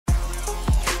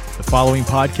The following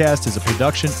podcast is a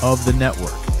production of the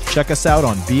network. Check us out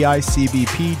on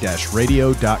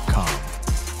bicbp-radio.com.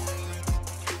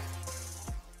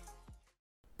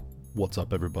 What's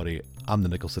up, everybody? I'm the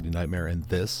Nickel City Nightmare, and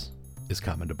this is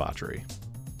Common Debauchery.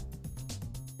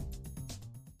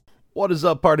 What is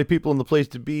up, party people in the place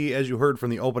to be? As you heard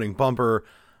from the opening bumper,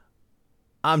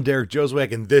 I'm Derek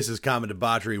Joswiak, and this is Common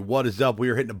Debauchery. What is up? We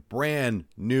are hitting a brand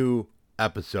new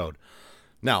episode.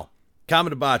 Now,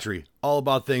 Common Debauchery, all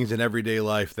about things in everyday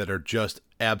life that are just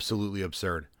absolutely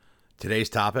absurd. Today's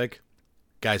topic,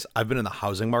 guys, I've been in the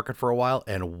housing market for a while,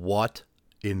 and what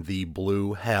in the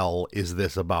blue hell is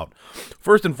this about?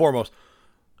 First and foremost,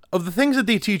 of the things that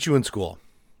they teach you in school,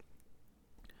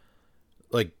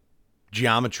 like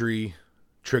geometry,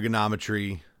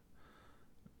 trigonometry,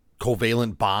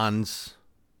 covalent bonds,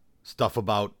 stuff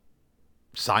about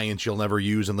science you'll never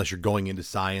use unless you're going into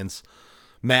science,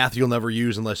 math you'll never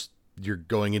use unless you're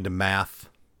going into math,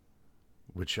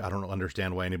 which I don't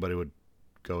understand why anybody would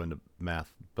go into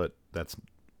math, but that's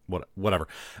whatever.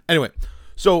 Anyway,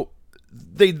 so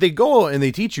they go and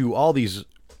they teach you all these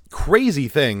crazy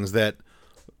things that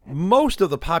most of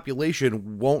the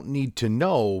population won't need to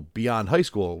know beyond high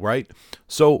school, right?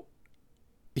 So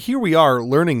here we are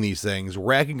learning these things,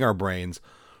 racking our brains,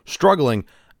 struggling,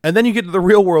 and then you get to the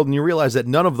real world and you realize that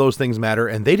none of those things matter,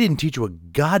 and they didn't teach you a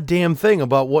goddamn thing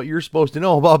about what you're supposed to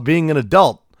know about being an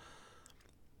adult.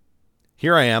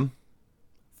 Here I am,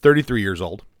 33 years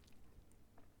old,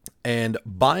 and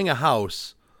buying a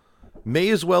house may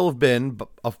as well have been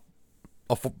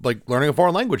like learning a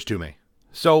foreign language to me.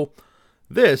 So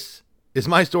this is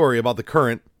my story about the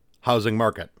current housing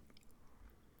market.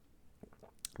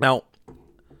 Now,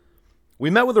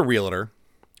 we met with a realtor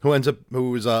who was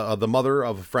the mother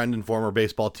of a friend and former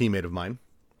baseball teammate of mine.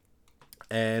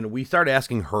 And we started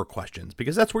asking her questions,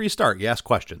 because that's where you start. You ask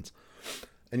questions.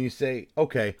 And you say,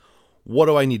 okay, what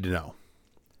do I need to know?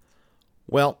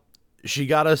 Well, she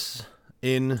got us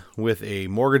in with a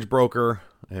mortgage broker,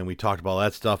 and we talked about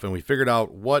that stuff, and we figured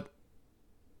out what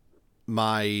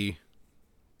my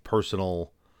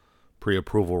personal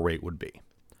pre-approval rate would be.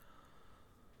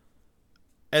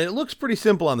 And it looks pretty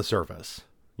simple on the surface.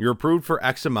 You're approved for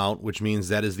X amount, which means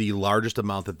that is the largest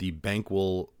amount that the bank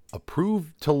will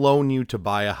approve to loan you to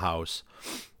buy a house.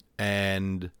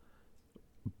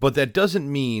 But that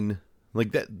doesn't mean,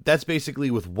 like, that's basically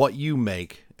with what you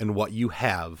make and what you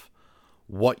have,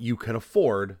 what you can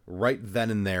afford right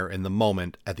then and there in the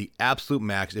moment at the absolute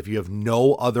max if you have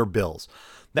no other bills.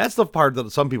 That's the part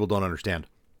that some people don't understand.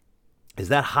 Is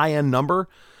that high-end number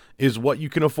is what you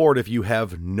can afford if you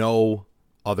have no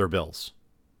other bills.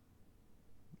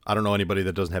 I don't know anybody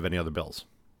that doesn't have any other bills.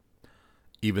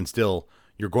 Even still,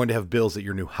 you're going to have bills at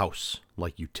your new house,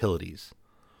 like utilities.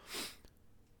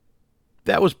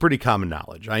 That was pretty common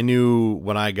knowledge. I knew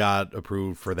when I got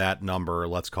approved for that number,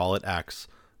 let's call it X,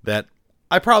 that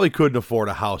I probably couldn't afford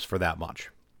a house for that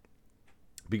much.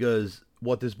 Because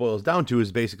what this boils down to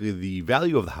is basically the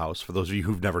value of the house, for those of you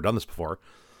who've never done this before,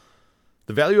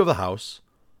 the value of the house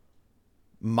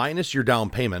minus your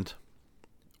down payment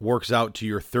works out to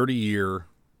your 30-year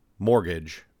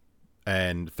mortgage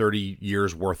and 30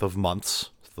 years worth of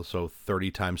months. So 30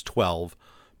 times 12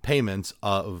 payments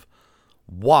of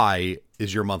Y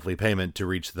is your monthly payment to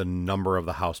reach the number of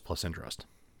the house plus interest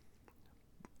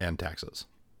and taxes.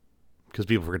 Because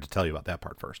people forget to tell you about that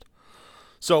part first.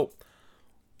 So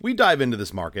we dive into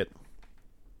this market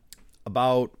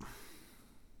about,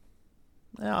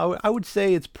 I would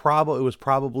say it was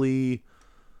probably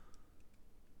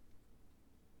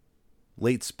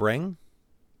late spring.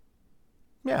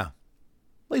 Yeah,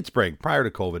 late spring, prior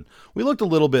to COVID. We looked a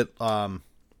little bit at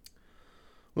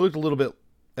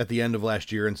the end of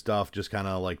last year and stuff, just kind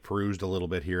of like perused a little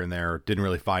bit here and there. Didn't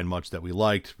really find much that we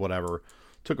liked, whatever.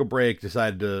 Took a break,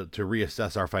 decided to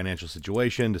reassess our financial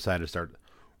situation, decided to start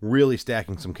really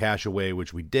stacking some cash away,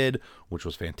 which we did, which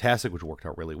was fantastic, which worked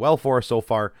out really well for us so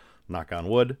far. Knock on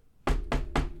wood.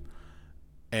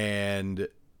 And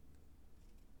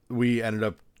we ended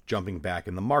up jumping back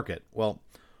in the market. Well,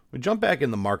 we jump back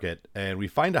in the market and we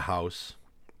find a house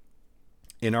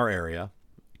in our area,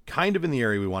 kind of in the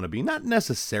area we want to be, not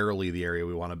necessarily the area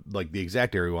we want to, like the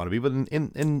exact area we want to be, but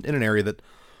in an area that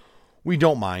we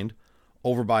don't mind,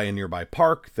 over by a nearby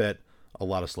park that a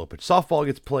lot of slow pitch softball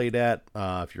gets played at.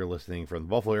 If you're listening from the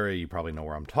Buffalo area, you probably know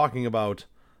where I'm talking about.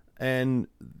 And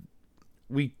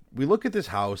we look at this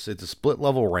house. It's a split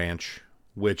level ranch,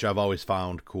 which I've always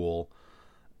found cool.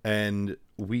 And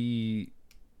we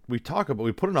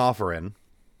put an offer in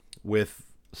with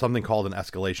something called an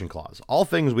escalation clause. All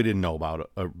things we didn't know about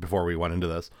before we went into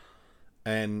this.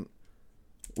 And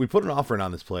we put an offer in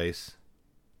on this place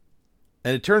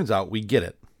And it turns out we get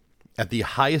it at the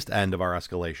highest end of our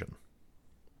escalation.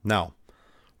 Now,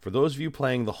 for those of you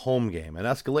playing the home game, an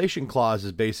escalation clause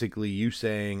is basically you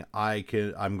saying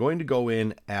I'm going to go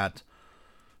in at,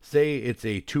 say it's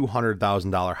a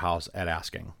 $200,000 house at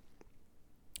asking.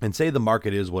 And say the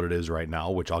market is what it is right now,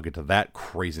 which I'll get to that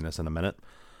craziness in a minute.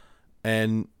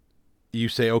 And you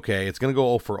say, okay, it's going to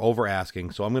go for over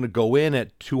asking. So I'm going to go in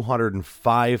at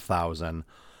 $205,000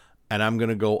 and I'm going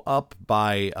to go up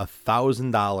by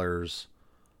 $1,000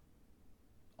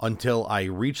 until I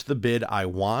reach the bid I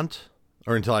want,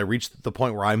 or until I reach the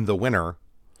point where I'm the winner,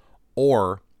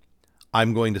 or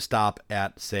I'm going to stop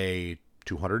at, say,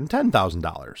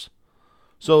 $210,000.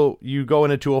 So you go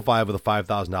in at 205 with a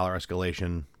 $5,000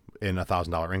 escalation in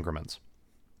 $1,000 increments.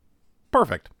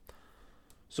 Perfect.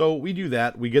 So we do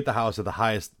that. We get the house at the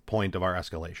highest point of our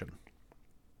escalation.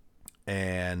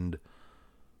 And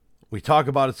we talk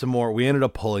about it some more. We ended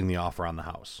up pulling the offer on the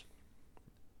house.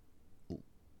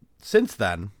 Since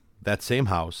then, that same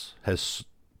house has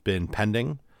been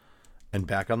pending and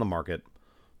back on the market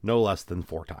no less than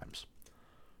 4 times.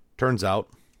 Turns out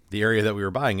the area that we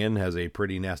were buying in has a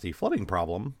pretty nasty flooding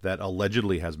problem that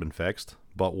allegedly has been fixed,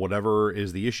 but whatever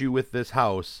is the issue with this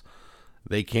house,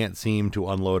 they can't seem to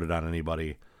unload it on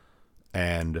anybody,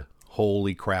 and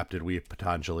holy crap did we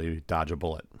potentially dodge a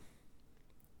bullet.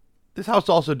 This house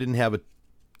also didn't have a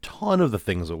ton of the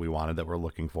things that we wanted that we're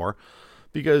looking for,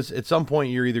 because at some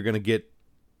point you're either going to get,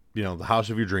 the house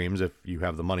of your dreams if you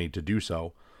have the money to do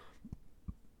so.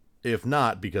 If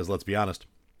not, because let's be honest,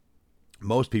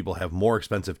 most people have more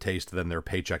expensive taste than their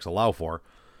paychecks allow for,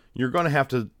 you're going to have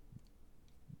to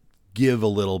give a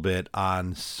little bit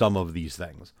on some of these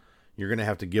things. You're going to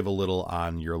have to give a little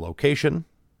on your location.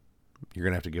 You're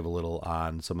going to have to give a little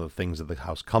on some of the things that the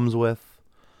house comes with.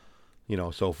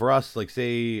 So for us, like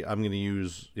say I'm going to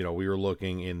use, we were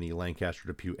looking in the Lancaster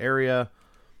Depew area.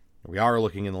 We are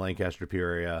looking in the Lancaster Depew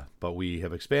area, but we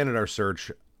have expanded our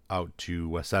search out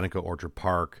to Seneca, Orchard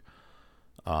Park,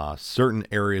 certain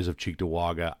areas of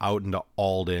Cheektowaga, out into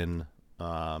Alden.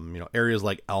 Areas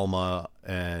like Elma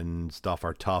and stuff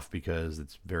are tough because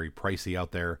it's very pricey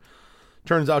out there.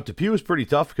 Turns out Depew is pretty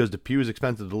tough because Depew is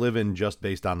expensive to live in just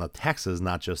based on the taxes,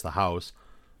 not just the house.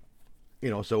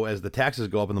 So as the taxes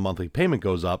go up and the monthly payment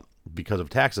goes up because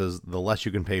of taxes, the less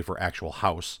you can pay for actual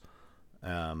house.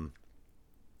 And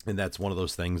that's one of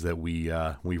those things that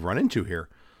we've run into here.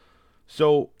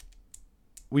 So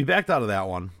we backed out of that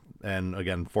one. And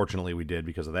again, fortunately we did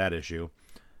because of that issue.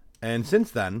 And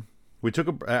since then,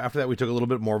 after that, we took a little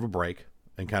bit more of a break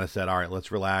and kind of said, all right,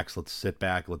 let's relax. Let's sit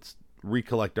back. Let's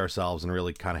recollect ourselves and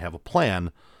really kind of have a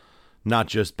plan, not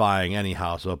just buying any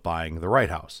house, but buying the right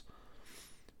house.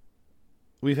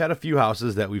 We've had a few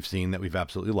houses that we've seen that we've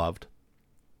absolutely loved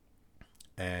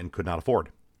and could not afford.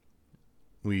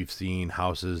 We've seen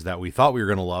houses that we thought we were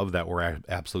going to love that were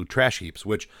absolute trash heaps,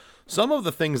 which some of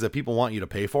the things that people want you to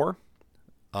pay for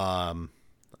are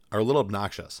a little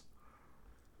obnoxious.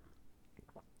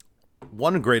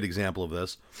 One great example of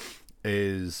this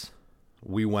is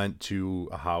we went to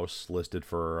a house listed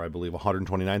for, I believe,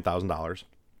 $129,000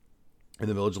 in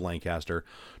the village of Lancaster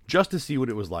just to see what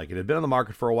it was like. It had been on the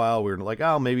market for a while. We were like,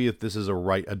 maybe if this is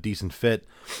a decent fit,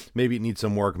 maybe it needs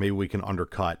some work. Maybe we can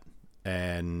undercut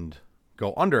and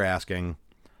go under asking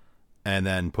and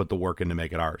then put the work in to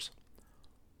make it ours.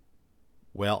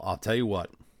 Well, I'll tell you what,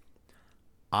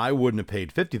 I wouldn't have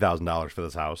paid $50,000 for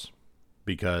this house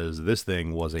because this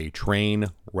thing was a train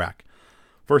wreck.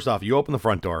 First off, you open the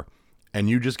front door and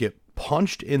you just get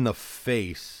punched in the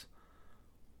face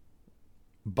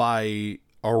by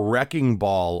a wrecking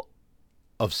ball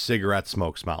of cigarette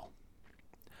smoke smell.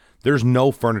 There's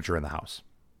no furniture in the house.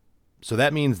 So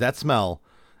that means that smell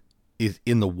is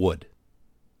in the wood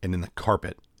and in the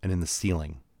carpet and in the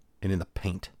ceiling and in the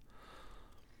paint.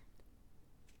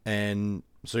 And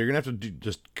so you're going to have to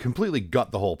just completely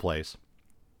gut the whole place.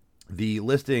 The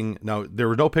listing, now there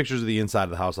were no pictures of the inside of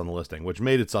the house on the listing, which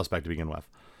made it suspect to begin with.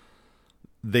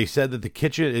 They said that the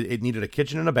kitchen, it needed a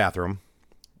kitchen and a bathroom,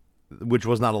 which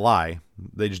was not a lie.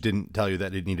 They just didn't tell you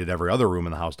that it needed every other room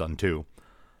in the house done too.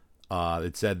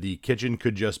 It said the kitchen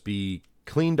could just be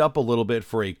cleaned up a little bit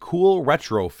for a cool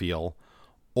retro feel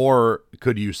or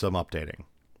could use some updating.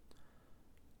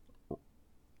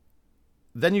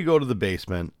 Then you go to the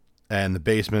basement, and the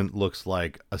basement looks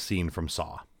like a scene from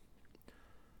Saw.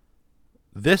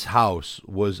 This house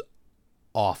was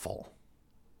awful.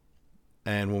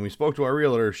 And when we spoke to our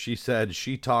realtor, she said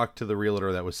she talked to the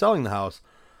realtor that was selling the house,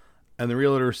 and the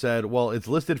realtor said, well, it's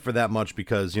listed for that much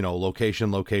because,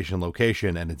 location, location,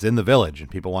 location, and it's in the village,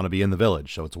 and people want to be in the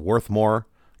village, so it's worth more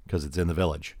because it's in the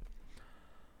village.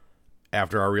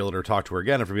 after our realtor talked to her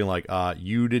again, after being like,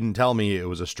 you didn't tell me it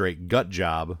was a straight gut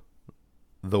job,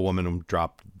 the woman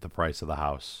dropped the price of the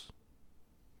house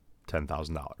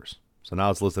 $10,000. So now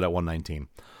it's listed at $119,000.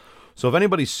 So if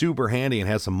anybody's super handy and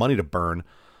has some money to burn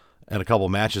and a couple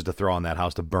matches to throw on that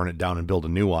house to burn it down and build a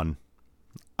new one,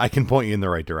 I can point you in the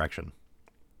right direction.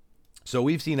 So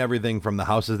we've seen everything from the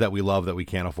houses that we love that we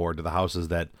can't afford to the houses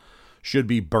that should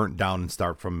be burnt down and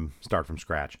start from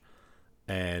scratch.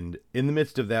 And in the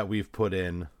midst of that, we've put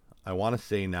in, I want to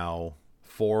say now,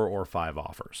 4 or 5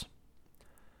 offers.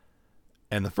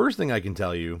 And the first thing I can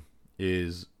tell you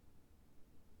is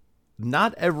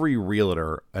not every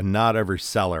realtor and not every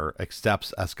seller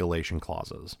accepts escalation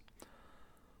clauses.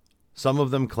 Some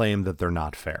of them claim that they're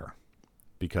not fair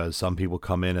because some people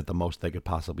come in at the most they could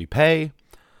possibly pay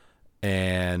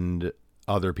and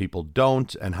other people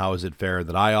don't. And how is it fair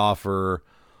that I offer,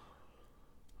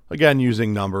 again,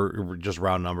 using just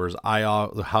round numbers,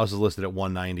 the house is listed at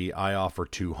 $190,000. I offer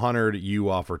 $200,000. You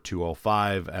offer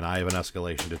 $205,000, and I have an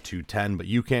escalation to $210,000. But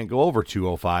you can't go over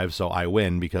 $205,000, so I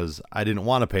win because I didn't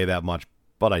want to pay that much,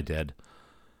 but I did.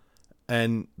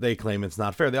 And they claim it's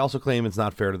not fair. They also claim it's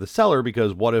not fair to the seller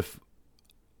because what if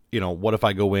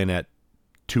I go in at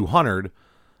 $200,000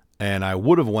 and I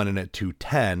would have went in at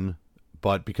 $210,000,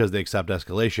 but because they accept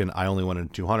escalation, I only went in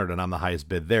 $200,000 and I'm the highest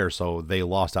bid there, so they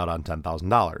lost out on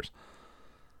 $10,000.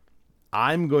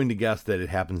 I'm going to guess that it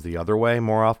happens the other way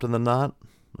more often than not.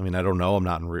 I mean, I don't know. I'm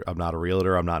not a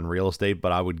realtor. I'm not in real estate,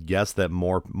 but I would guess that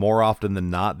more often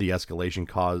than not, the escalation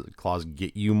clause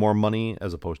get you more money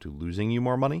as opposed to losing you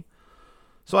more money.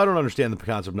 So I don't understand the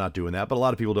concept of not doing that, but a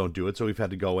lot of people don't do it. So we've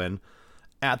had to go in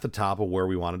at the top of where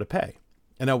we wanted to pay.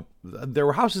 And now there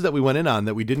were houses that we went in on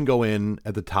that we didn't go in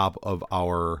at the top of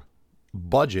our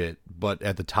budget, but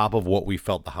at the top of what we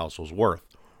felt the house was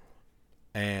worth.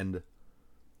 And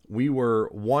we were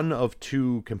one of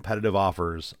 2 competitive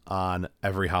offers on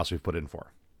every house we've put in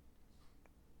for.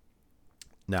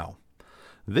 Now,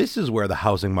 this is where the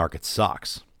housing market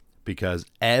sucks because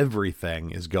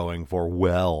everything is going for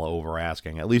well over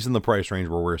asking, at least in the price range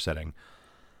where we're sitting.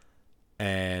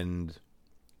 And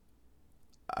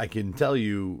I can tell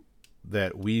you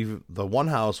that the one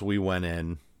house we went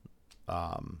in,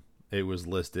 it was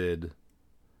listed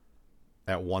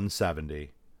at $170,000.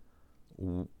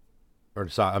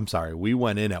 I'm sorry, we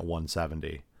went in at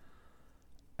 $170,000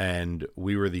 and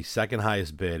we were the second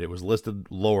highest bid. It was listed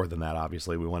lower than that,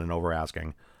 obviously. We went in over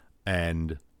asking,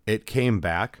 and it came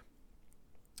back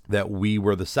that we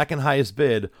were the second highest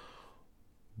bid,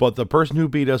 but the person who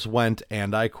beat us went,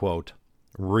 and I quote,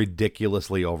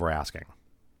 ridiculously over asking.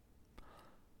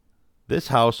 This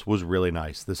house was really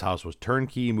nice. This house was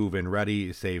turnkey, move-in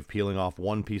ready, save peeling off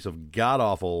one piece of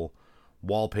god-awful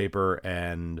wallpaper,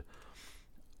 and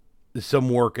some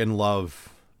work and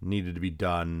love needed to be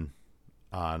done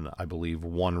on, I believe,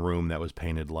 one room that was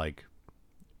painted like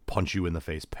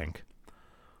punch-you-in-the-face pink.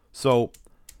 So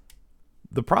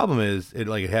the problem is, it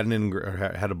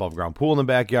had above-ground pool in the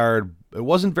backyard. It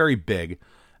wasn't very big.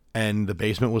 And the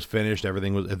basement was finished.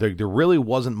 Everything was there really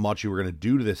wasn't much you were going to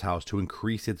do to this house to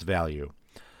increase its value.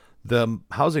 The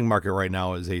housing market right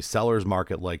now is a seller's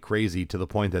market like crazy, to the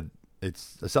point that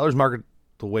it's a seller's market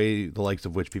the likes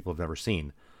of which people have never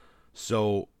seen.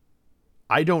 So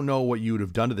I don't know what you would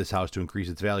have done to this house to increase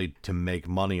its value to make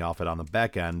money off it on the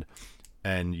back end.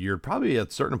 And you're probably at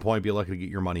a certain point be lucky to get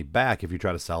your money back if you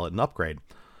try to sell it and upgrade.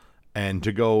 And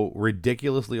to go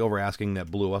ridiculously over asking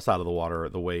that blew us out of the water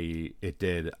the way it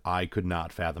did, I could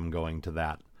not fathom going to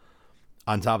that.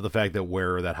 On top of the fact that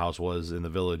where that house was in the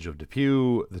village of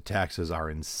Depew, the taxes are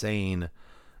insane.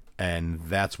 And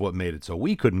that's what made it so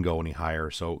we couldn't go any higher.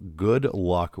 So good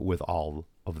luck with all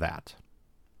of that.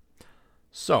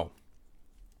 So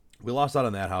we lost out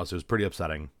on that house. It was pretty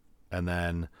upsetting. And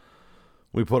then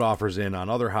we put offers in on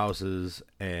other houses,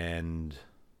 and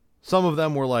some of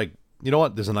them were like, you know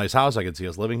what, this is a nice house. I can see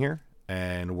us living here,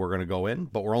 and we're going to go in,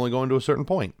 but we're only going to a certain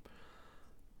point.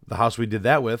 The house we did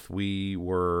that with, we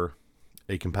were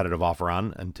a competitive offer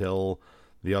on until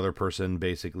the other person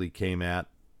basically came at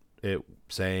it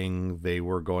saying they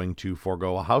were going to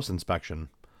forego a house inspection.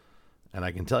 And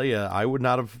I can tell you, I would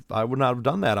not have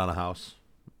done that on a house,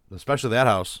 especially that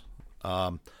house.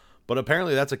 But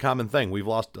apparently that's a common thing. We've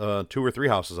lost 2 or 3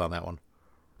 houses on that one.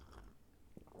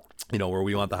 Where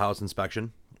we want the house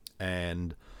inspection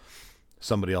and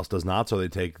somebody else does not, so they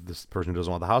take this person who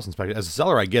doesn't want the house inspection. As a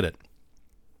seller, I get it.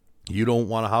 You don't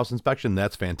want a house inspection,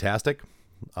 that's fantastic.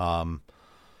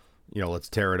 Let's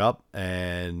tear it up,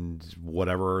 and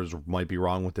whatever might be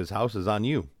wrong with this house is on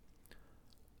you.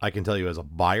 I can tell you as a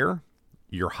buyer,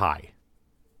 you're high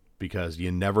because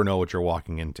you never know what you're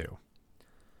walking into.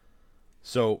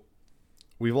 So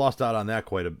we've lost out on that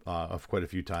quite a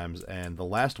few times. And the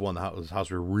last one, the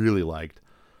house we really liked,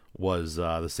 was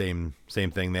the same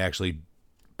thing. They actually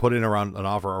put in around an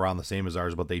offer around the same as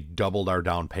ours, but they doubled our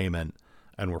down payment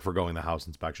and we're forgoing the house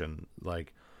inspection.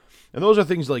 Like, and those are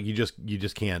things like you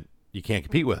just can't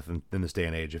compete with in this day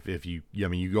and age. If you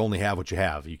you only have what you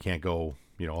have. You can't go,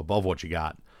 above what you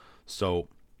got. So,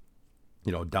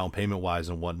 down payment wise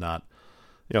and whatnot,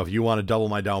 if you want to double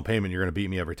my down payment, you're going to beat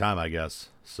me every time, I guess.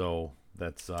 So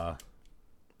that's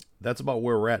about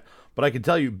where we're at. But I can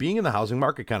tell you, being in the housing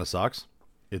market kind of sucks.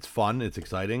 It's fun. It's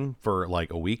exciting for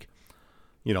like a week.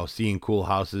 Seeing cool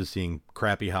houses, seeing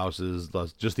crappy houses,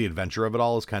 just the adventure of it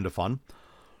all is kind of fun.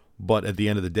 But at the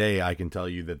end of the day, I can tell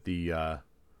you that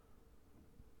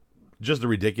just the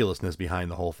ridiculousness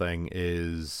behind the whole thing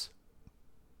is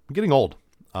getting old,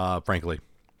 frankly.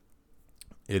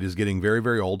 It is getting very,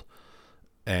 very old,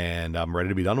 and I'm ready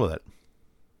to be done with it.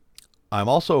 I'm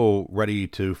also ready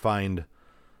to find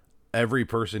every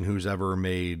person who's ever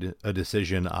made a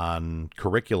decision on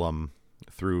curriculum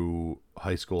through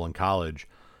high school and college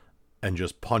and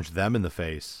just punch them in the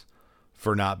face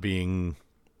for not being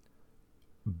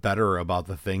better about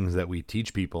the things that we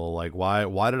teach people. Like,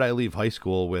 why did I leave high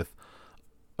school with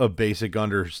a basic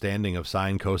understanding of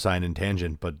sine, cosine, and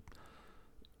tangent, but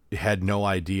had no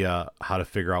idea how to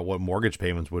figure out what mortgage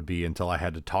payments would be until I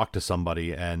had to talk to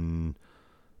somebody and,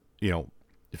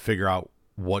 figure out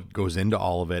what goes into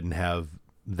all of it and have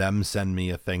them send me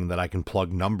a thing that I can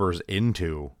plug numbers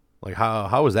into. Like,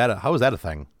 how is that a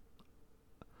thing?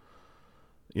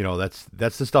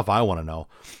 That's the stuff I want to know.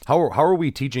 How are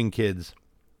we teaching kids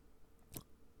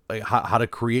like how to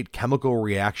create chemical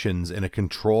reactions in a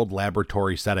controlled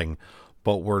laboratory setting,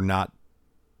 but we're not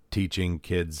teaching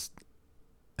kids?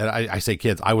 And I say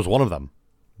kids, I was one of them.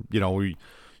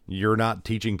 You're not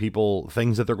teaching people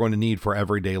things that they're going to need for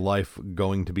everyday life,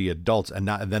 going to be adults, and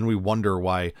then we wonder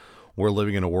why we're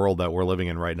living in a world that we're living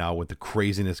in right now with the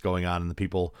craziness going on and the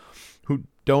people who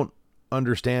don't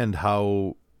understand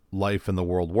how life in the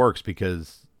world works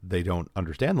because they don't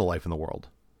understand the life in the world.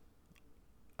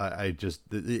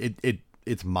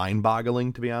 It's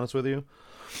mind-boggling, to be honest with you.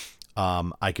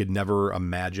 I could never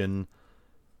imagine.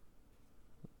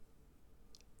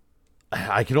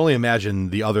 I can only imagine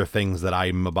the other things that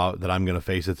I'm going to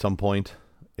face at some point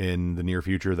in the near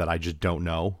future that I just don't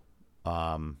know.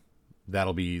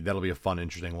 That'll be a fun,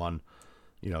 interesting one.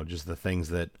 Just the things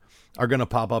that are going to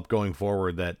pop up going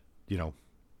forward that,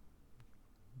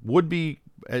 would be,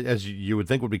 as you would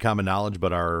think would be common knowledge,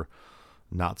 but are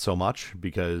not so much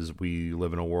because we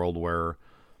live in a world where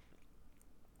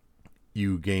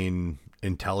you gain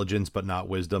intelligence, but not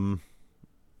wisdom,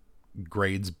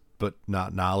 grades, but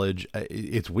not knowledge.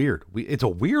 It's weird. It's a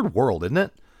weird world, isn't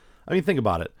it? I mean, think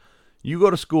about it. You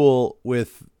go to school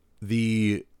with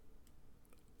the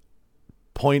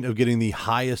point of getting the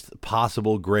highest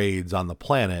possible grades on the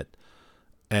planet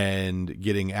and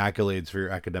getting accolades for your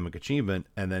academic achievement,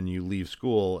 and then you leave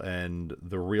school and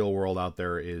the real world out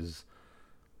there is,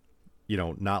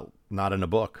 not in a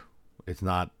book. It's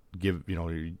not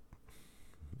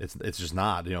it's just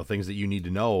not, things that you need to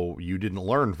know, you didn't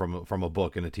learn from a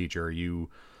book and a teacher.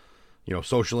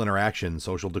 Social interaction,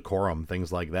 social decorum,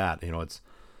 things like that. It's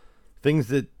things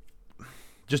that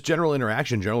just general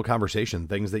interaction, general conversation,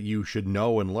 things that you should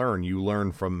know and learn. You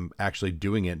learn from actually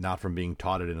doing it, not from being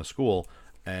taught it in a school.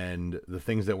 And the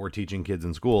things that we're teaching kids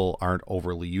in school aren't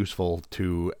overly useful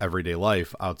to everyday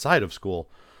life outside of school.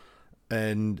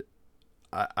 And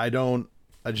I don't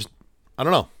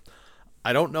know.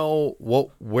 I don't know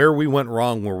where we went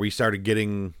wrong, where we started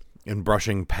getting and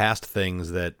brushing past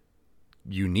things that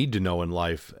you need to know in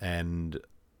life and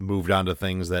moved on to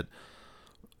things that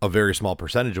a very small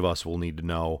percentage of us will need to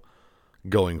know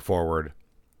going forward.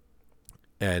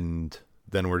 And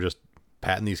then we're just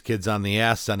patting these kids on the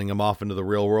ass, sending them off into the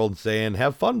real world and saying,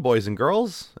 have fun, boys and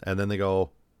girls. And then they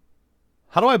go,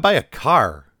 how do I buy a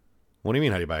car? What do you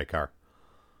mean, how do you buy a car?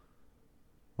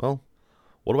 Well,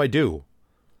 what do I do?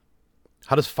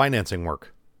 How does financing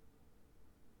work?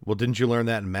 Well, didn't you learn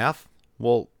that in math?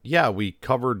 Well, yeah, we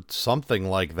covered something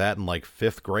like that in like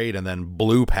 5th grade and then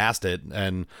blew past it.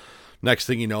 And next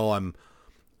thing you know, I'm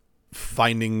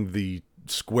finding the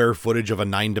square footage of a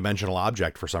 9-dimensional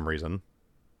object for some reason.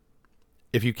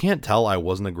 If you can't tell, I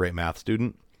wasn't a great math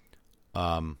student.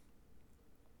 And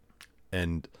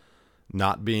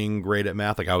not being great at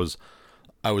math, like I was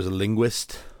a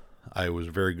linguist. I was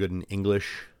very good in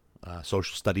English,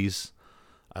 social studies.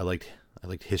 I liked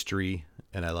history,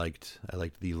 and I liked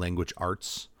the language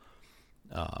arts.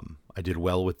 I did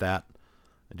well with that.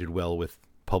 I did well with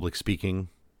public speaking.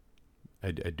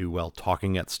 I do well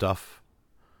talking at stuff.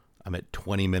 I'm at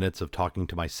 20 minutes of talking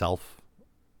to myself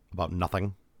about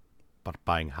nothing, about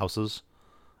buying houses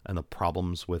and the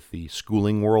problems with the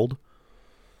schooling world.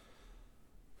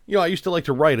 I used to like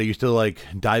to write. I used to like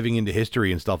diving into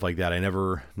history and stuff like that. I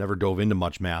never dove into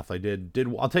much math. I did.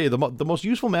 I'll tell you, the most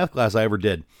useful math class I ever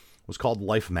did was called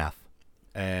life math.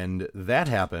 And that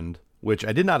happened, which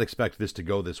I did not expect this to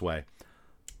go this way.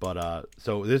 But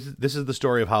so this is the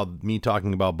story of how me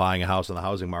talking about buying a house on the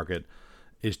housing market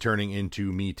is turning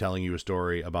into me telling you a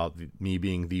story about me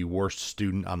being the worst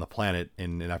student on the planet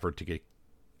in an effort to get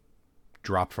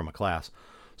dropped from a class.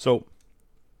 So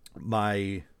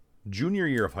my junior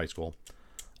year of high school,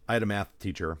 I had a math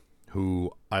teacher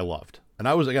who I loved. And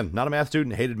I was, again, not a math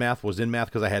student, hated math, was in math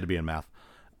because I had to be in math.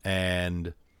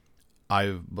 And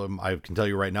I can tell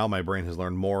you right now, my brain has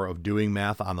learned more of doing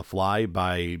math on the fly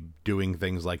by doing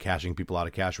things like cashing people out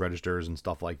of cash registers and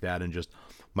stuff like that. And just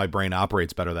my brain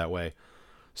operates better that way.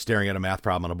 Staring at a math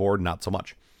problem on a board, not so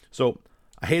much. So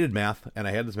I hated math, and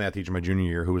I had this math teacher my junior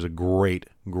year who was a great,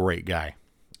 great guy.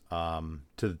 For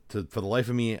the life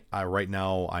of me, right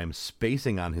now I'm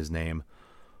spacing on his name,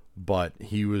 but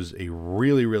he was a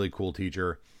really, really cool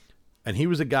teacher. And he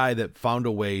was a guy that found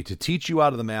a way to teach you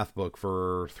out of the math book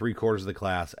for 3/4 of the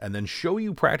class and then show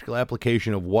you practical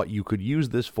application of what you could use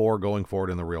this for going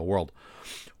forward in the real world,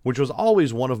 which was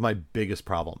always one of my biggest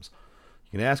problems.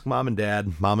 You can ask mom and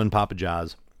dad, mom and Papa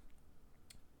Jaws,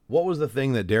 what was the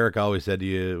thing that Derek always said to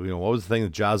you? What was the thing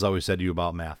that Jaws always said to you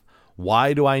about math?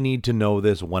 Why do I need to know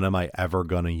this? When am I ever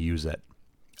going to use it?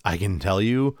 I can tell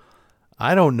you,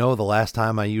 I don't know the last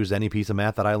time I used any piece of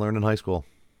math that I learned in high school.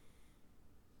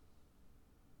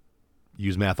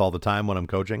 Use math all the time when I'm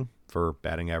coaching for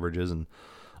batting averages and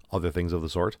other things of the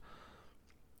sort.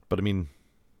 But I mean,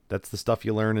 that's the stuff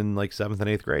you learn in like 7th and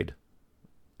 8th grade.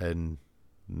 And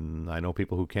I know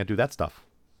people who can't do that stuff.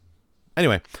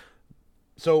 Anyway,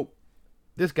 so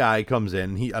this guy comes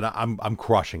in, I'm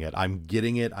crushing it. I'm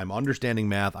getting it. I'm understanding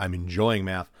math. I'm enjoying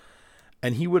math.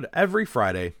 And he would every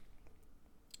Friday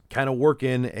kind of work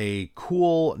in a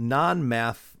cool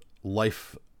non-math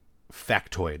life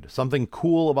factoid, something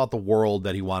cool about the world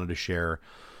that he wanted to share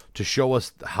to show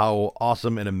us how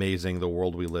awesome and amazing the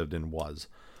world we lived in was.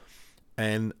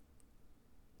 And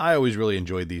I always really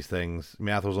enjoyed these things.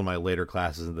 Math was one of my later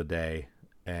classes of the day,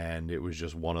 and it was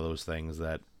just one of those things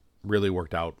that really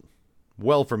worked out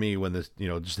well for me when this,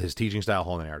 just his teaching style,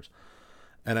 whole 9 yards.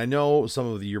 And I know some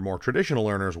of your more traditional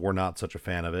learners were not such a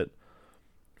fan of it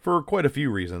for quite a few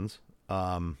reasons.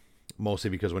 Mostly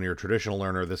because when you're a traditional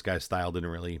learner, this guy's style didn't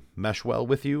really mesh well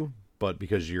with you. But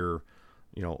because you're,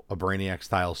 a Brainiac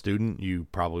style student, you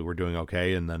probably were doing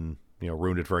okay. And then,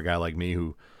 ruined it for a guy like me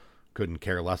who couldn't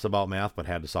care less about math, but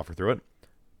had to suffer through it.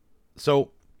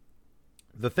 So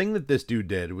the thing that this dude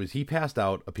did was he passed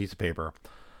out a piece of paper,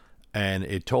 and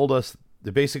it told us,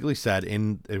 it basically said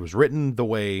it was written the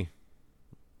way,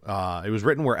 it was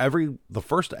written where the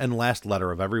first and last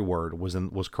letter of every word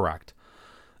was correct.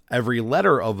 Every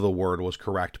letter of the word was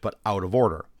correct, but out of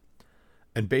order.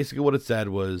 And basically what it said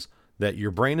was that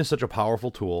your brain is such a powerful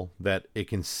tool that it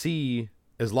can see,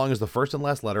 as long as the first and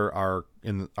last letter are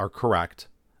correct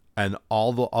and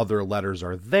all the other letters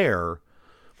are there,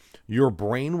 your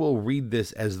brain will read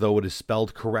this as though it is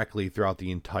spelled correctly throughout the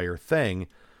entire thing,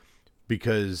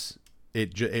 because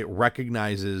it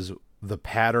recognizes the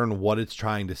pattern, what it's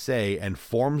trying to say, and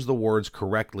forms the words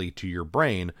correctly to your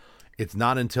brain. It's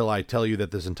not until I tell you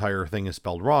that this entire thing is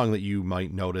spelled wrong that you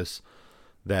might notice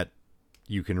that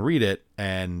you can read it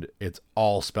and it's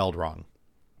all spelled wrong.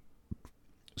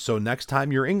 So next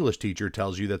time your English teacher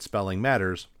tells you that spelling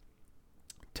matters,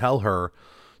 tell her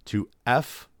to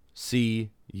FCUK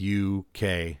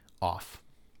off.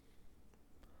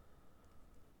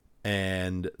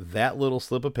 And that little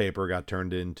slip of paper got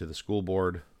turned into the school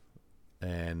board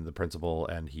and the principal,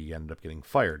 and he ended up getting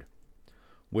fired,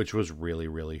 which was really,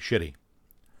 really shitty.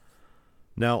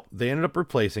 Now, they ended up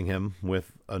replacing him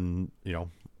with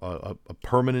a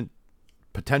permanent,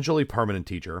 potentially permanent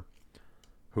teacher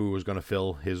who was going to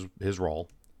fill his role.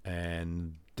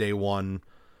 And day one,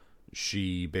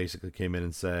 she basically came in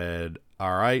and said,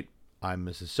 all right, I'm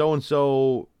Mrs.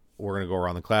 So-and-so. We're going to go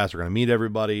around the class. We're going to meet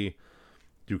everybody,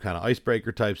 do kind of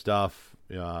icebreaker type stuff.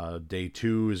 Day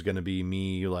 2 is going to be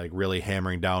me like really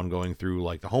hammering down, going through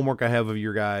like the homework I have of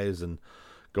your guys and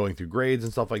going through grades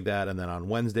and stuff like that. And then on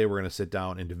Wednesday, we're going to sit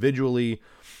down individually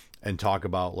and talk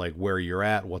about like where you're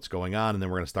at, what's going on. And then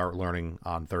we're going to start learning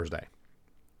on Thursday,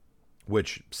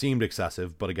 which seemed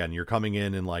excessive. But again, you're coming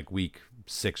in like week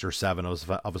 6 or 7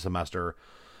 of a semester.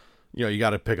 You got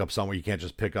to pick up somewhere. You can't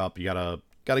just pick up. You got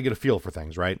to get a feel for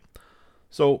things, right?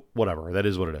 So whatever, that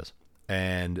is what it is.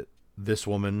 And this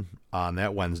woman on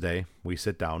that Wednesday, we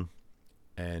sit down,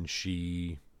 and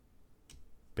she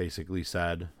basically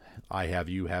said, I have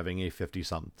you having a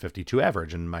 52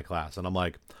 average in my class. And I'm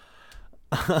like,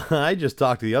 I just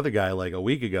talked to the other guy like a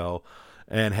week ago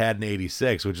and had an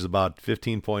 86, which is about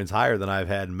 15 points higher than I've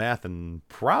had in math in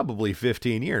probably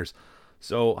 15 years.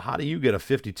 So how do you get a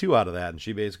 52 out of that? And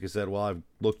she basically said, well, I've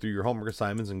looked through your homework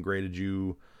assignments and graded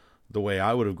you the way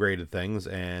I would have graded things.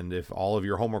 And if all of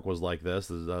your homework was like this,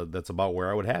 that's about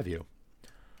where I would have you.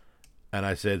 And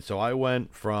I said, so I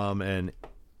went from an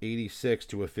 86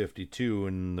 to a 52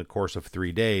 in the course of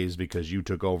 3 days because you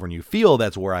took over and you feel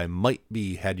that's where I might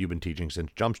be had you been teaching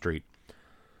since Jump Street,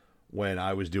 when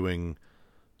I was doing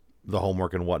the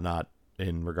homework and whatnot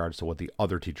in regards to what the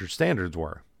other teacher's standards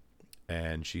were.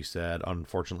 And she said,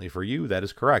 unfortunately for you, that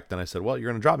is correct. And I said, well,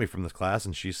 you're going to drop me from this class.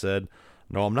 And she said,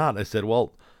 no, I'm not. I said,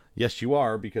 well, yes, you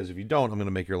are, because if you don't, I'm going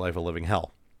to make your life a living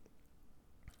hell.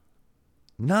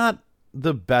 Not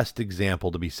the best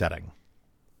example to be setting.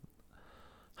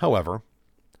 However,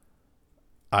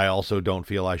 I also don't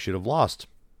feel I should have lost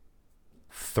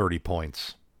 30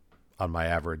 points on my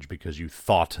average because you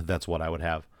thought that's what I would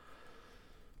have.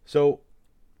 So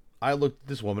I looked at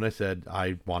this woman. I said,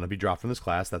 I want to be dropped from this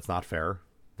class. That's not fair.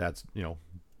 That's,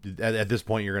 at this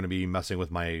point, you're going to be messing with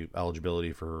my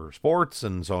eligibility for sports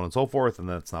and so on and so forth, and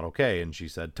that's not okay. And she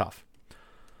said, tough.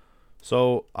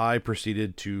 So I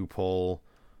proceeded to pull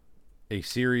a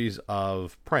series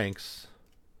of pranks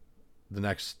the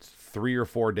next 3 or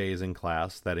 4 days in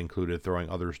class that included throwing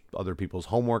other people's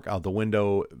homework out the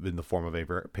window in the form of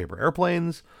paper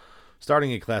airplanes,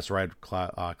 starting a class-wide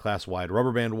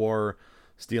rubber band war,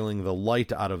 stealing the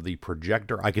light out of the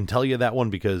projector. I can tell you that one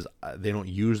because they don't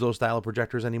use those style of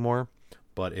projectors anymore.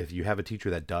 But if you have a teacher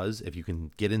that does, if you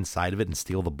can get inside of it and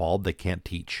steal the bulb, they can't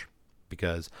teach,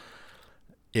 because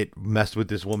it messed with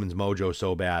this woman's mojo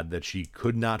so bad that she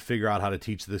could not figure out how to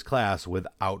teach this class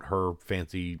without her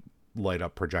fancy light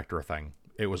up projector thing.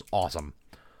 It was awesome.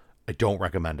 I don't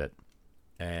recommend it.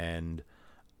 And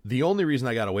the only reason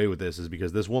I got away with this is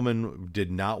because this woman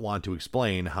did not want to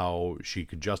explain how she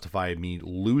could justify me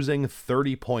losing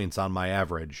 30 points on my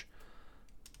average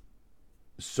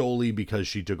solely because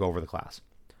she took over the class.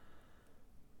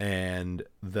 And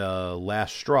the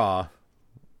last straw,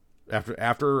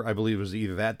 after I believe it was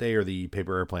either that day or the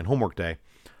paper airplane homework day,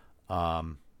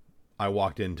 I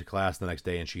walked into class the next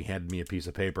day and she handed me a piece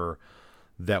of paper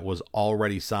that was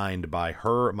already signed by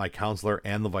her, my counselor,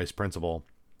 and the vice principal.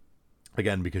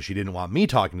 Again, because she didn't want me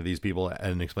talking to these people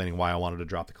and explaining why I wanted to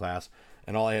drop the class.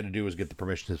 And all I had to do was get the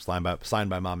permission to signed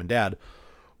by mom and dad,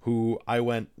 who I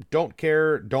went, don't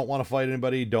care, don't want to fight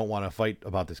anybody, don't want to fight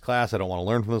about this class. I don't want to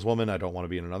learn from this woman. I don't want to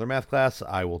be in another math class.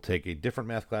 I will take a different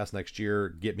math class next year.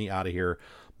 Get me out of here.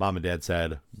 Mom and dad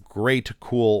said, great,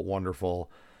 cool,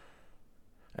 wonderful.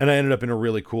 And I ended up in a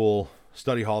really cool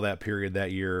study hall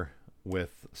that year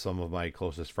with some of my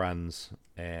closest friends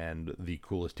and the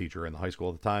coolest teacher in the high school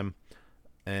at the time.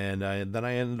 And then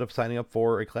I ended up signing up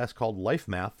for a class called Life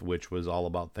Math, which was all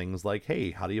about things like,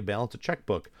 hey, how do you balance a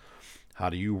checkbook? How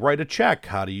do you write a check?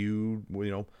 How do you,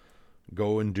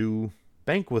 go and do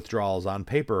bank withdrawals on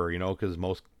paper? Because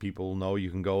most people know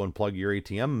you can go and plug your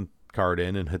ATM card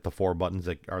in and hit the 4 buttons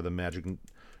that are the magic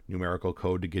numerical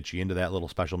code to get you into that little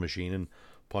special machine and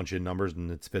punch in numbers,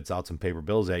 and it spits out some paper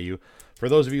bills at you. For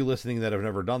those of you listening that have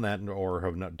never done that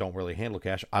or don't really handle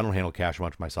cash, I don't handle cash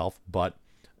much myself, but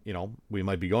we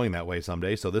might be going that way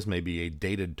someday. So this may be a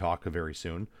dated talk very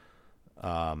soon.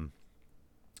 The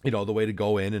way to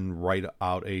go in and write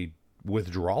out a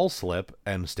withdrawal slip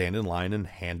and stand in line and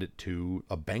hand it to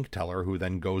a bank teller, who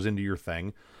then goes into your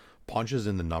thing, punches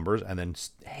in the numbers, and then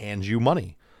hands you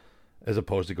money, as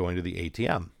opposed to going to the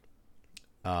ATM.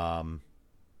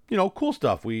 Cool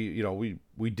stuff. We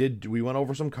went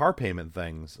over some car payment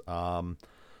things.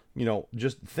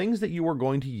 Just things that you are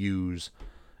going to use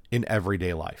in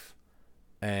everyday life.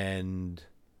 And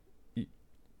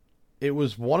it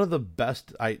was one of the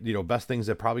best things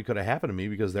that probably could have happened to me,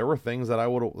 because there were things that I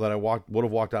would have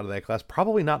walked out of that class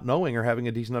probably not knowing or having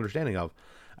a decent understanding of.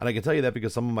 And I can tell you that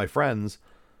because some of my friends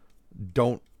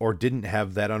don't or didn't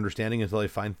have that understanding until they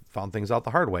found things out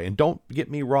the hard way. And don't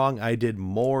get me wrong, I did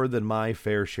more than my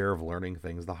fair share of learning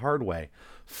things the hard way.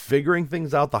 Figuring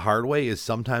things out the hard way is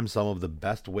sometimes some of the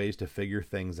best ways to figure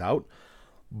things out.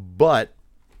 But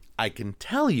I can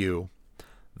tell you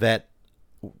that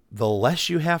the less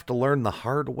you have to learn the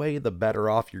hard way, the better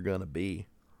off you're going to be.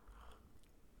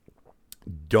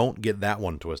 Don't get that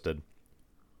one twisted.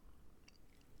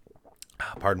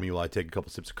 Pardon me while I take a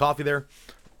couple sips of coffee there.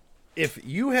 If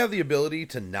you have the ability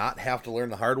to not have to learn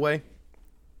the hard way,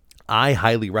 I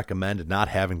highly recommend not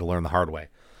having to learn the hard way.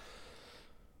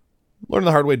 learning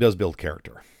the hard way does build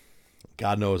character.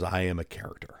 God knows I am a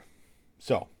character.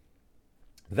 So,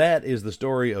 that is the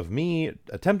story of me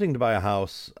attempting to buy a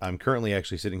house. I'm currently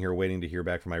actually sitting here waiting to hear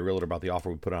back from my realtor about the offer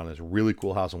we put on this really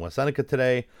cool house in West Seneca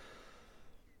today.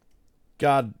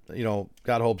 God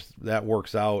hopes that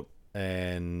works out,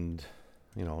 and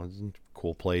it's a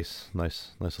cool place.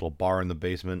 Nice little bar in the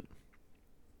basement.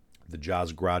 The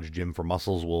Jaws Garage Gym for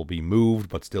Muscles will be moved,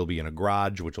 but still be in a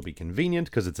garage, which will be convenient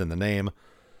because it's in the name.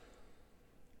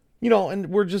 And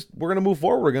we're gonna move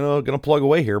forward. We're gonna plug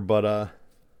away here, but I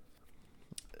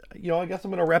guess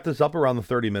I'm gonna wrap this up around the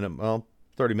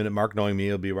 30-minute mark. Knowing me,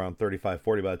 it'll be around 35,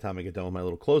 40 by the time I get done with my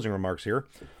little closing remarks here.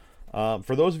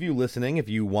 For those of you listening, if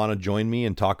you want to join me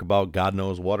and talk about God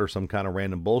knows what or some kind of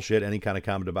random bullshit, any kind of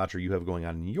common debauchery you have going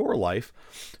on in your life,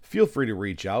 feel free to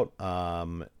reach out.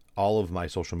 All of my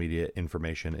social media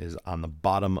information is on the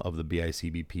bottom of the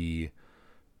BICBP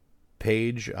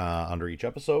page under each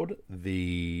episode.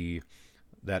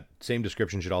 That same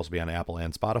description should also be on Apple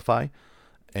and Spotify.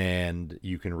 And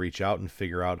you can reach out and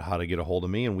figure out how to get a hold of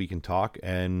me, and we can talk,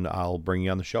 and I'll bring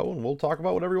you on the show, and we'll talk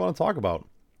about whatever you want to talk about.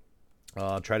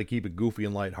 Try to keep it goofy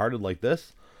and lighthearted like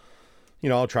this.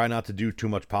 I'll try not to do too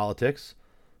much politics.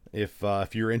 If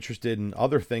you're interested in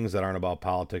other things that aren't about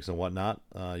politics and whatnot,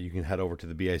 you can head over to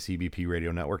the BICBP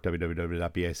Radio Network,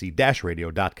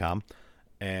 www.bic-radio.com,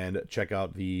 and check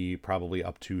out the probably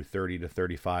up to 30 to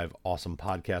 35 awesome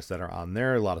podcasts that are on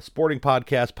there. A lot of sporting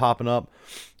podcasts popping up.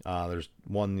 There's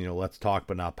one, Let's Talk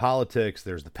But Not Politics.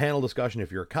 There's the panel discussion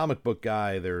if you're a comic book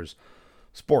guy. There's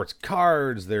sports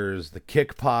cards. There's the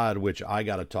Kick Pod, which I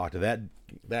got to talk to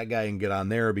that guy and get on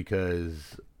there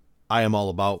because I am all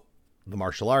about the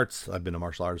martial arts. I've been a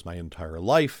martial artist my entire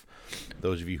life.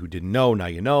 Those of you who didn't know, now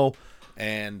you know.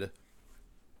 And,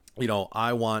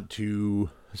 I want to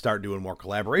start doing more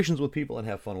collaborations with people and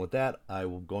have fun with that.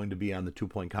 I'm going to be on the 2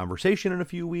 Point Conversation in a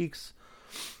few weeks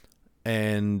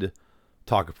and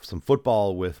talk some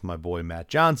football with my boy Matt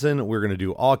Johnson. We're going to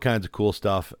do all kinds of cool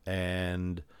stuff,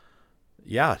 and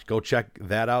yeah, go check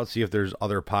that out. See if there's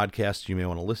other podcasts you may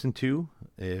want to listen to.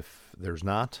 If there's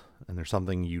not, and there's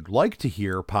something you'd like to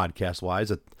hear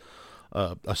podcast-wise,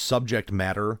 a subject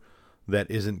matter that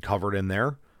isn't covered in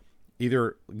there,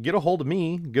 either get a hold of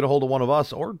me, get a hold of one of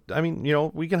us, or,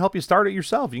 we can help you start it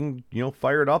yourself. You can,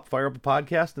 fire up a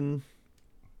podcast and,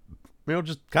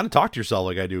 just kind of talk to yourself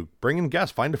like I do. Bring in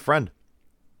guests, find a friend.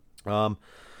 Any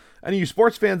of you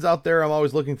sports fans out there, I'm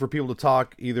always looking for people to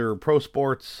talk, either pro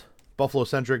sports,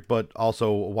 Buffalo-centric, but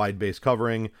also wide-based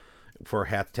covering for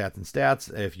Hats, Tats, and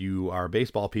Stats. If you are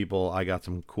baseball people, I got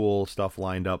some cool stuff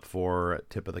lined up for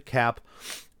Tip of the Cap.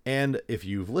 And if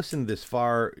you've listened this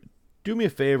far, do me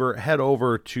a favor, head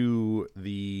over to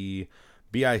the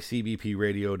BICBP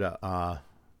Radio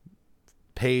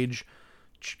page,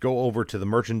 go over to the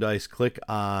merchandise, click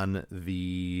on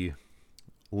the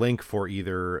link for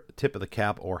either Tip of the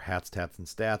Cap or Hats, Tats, and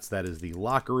Stats. That is the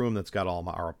locker room that's got all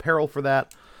our apparel for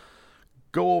that.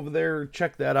 Go over there,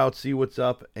 check that out, see what's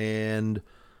up, and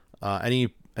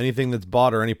anything that's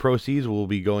bought or any proceeds will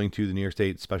be going to the New York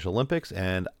State Special Olympics.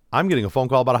 And I'm getting a phone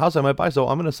call about a house I might buy, so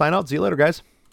I'm going to sign out. See you later, guys.